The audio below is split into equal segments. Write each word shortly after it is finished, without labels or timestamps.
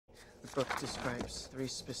book describes 3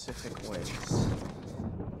 specific ways.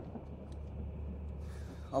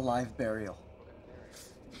 A live burial.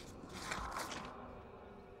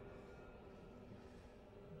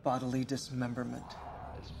 Bodily dismemberment.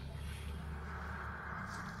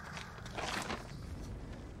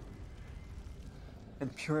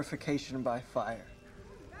 And purification by fire.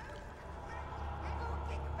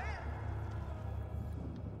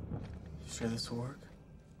 You sure this will work?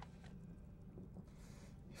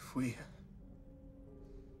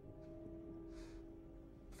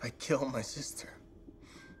 If I kill my sister,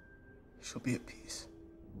 she'll be at peace.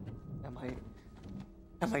 Am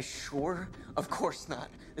I sure? Of course not.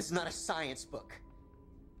 This is not a science book.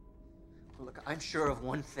 Look, I'm sure of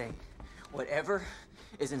one thing. Whatever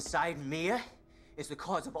is inside Mia is the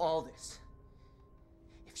cause of all this.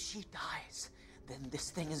 If she dies, then this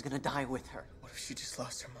thing is gonna die with her. What if she just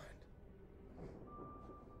lost her mind?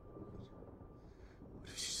 What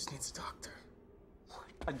if she just needs a doctor? What?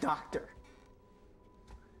 A doctor?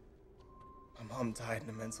 My mom died in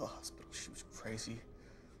a mental hospital. She was crazy.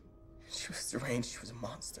 She was deranged. She was a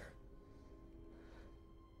monster.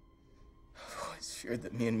 I've always feared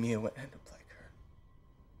that me and Mia would end up like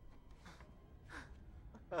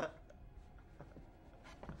her.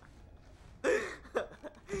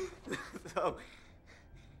 So,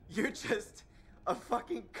 you're just a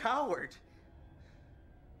fucking coward.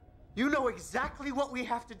 You know exactly what we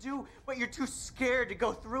have to do, but you're too scared to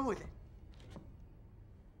go through with it.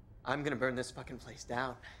 I'm gonna burn this fucking place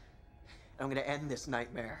down. And I'm gonna end this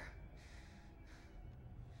nightmare.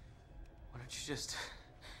 Why don't you just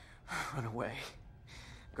run away?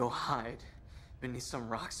 Go hide beneath some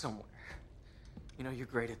rock somewhere. You know, you're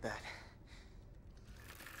great at that.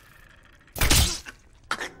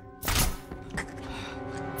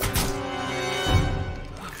 Oh,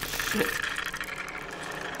 shit.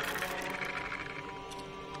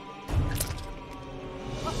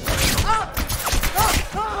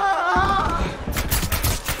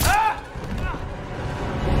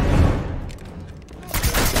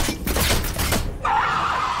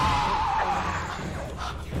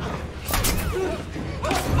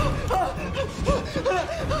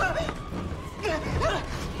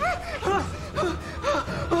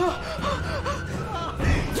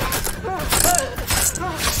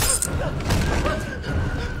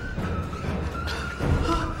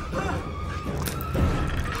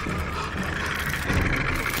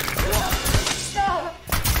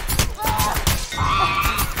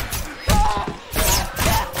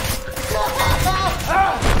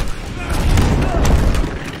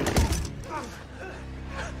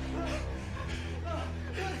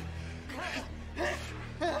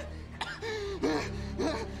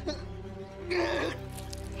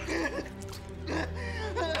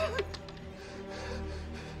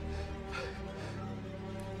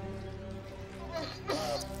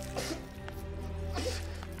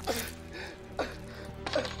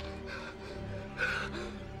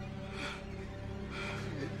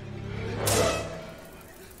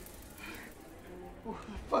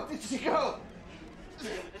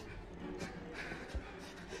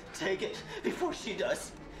 Take it before she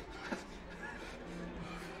does.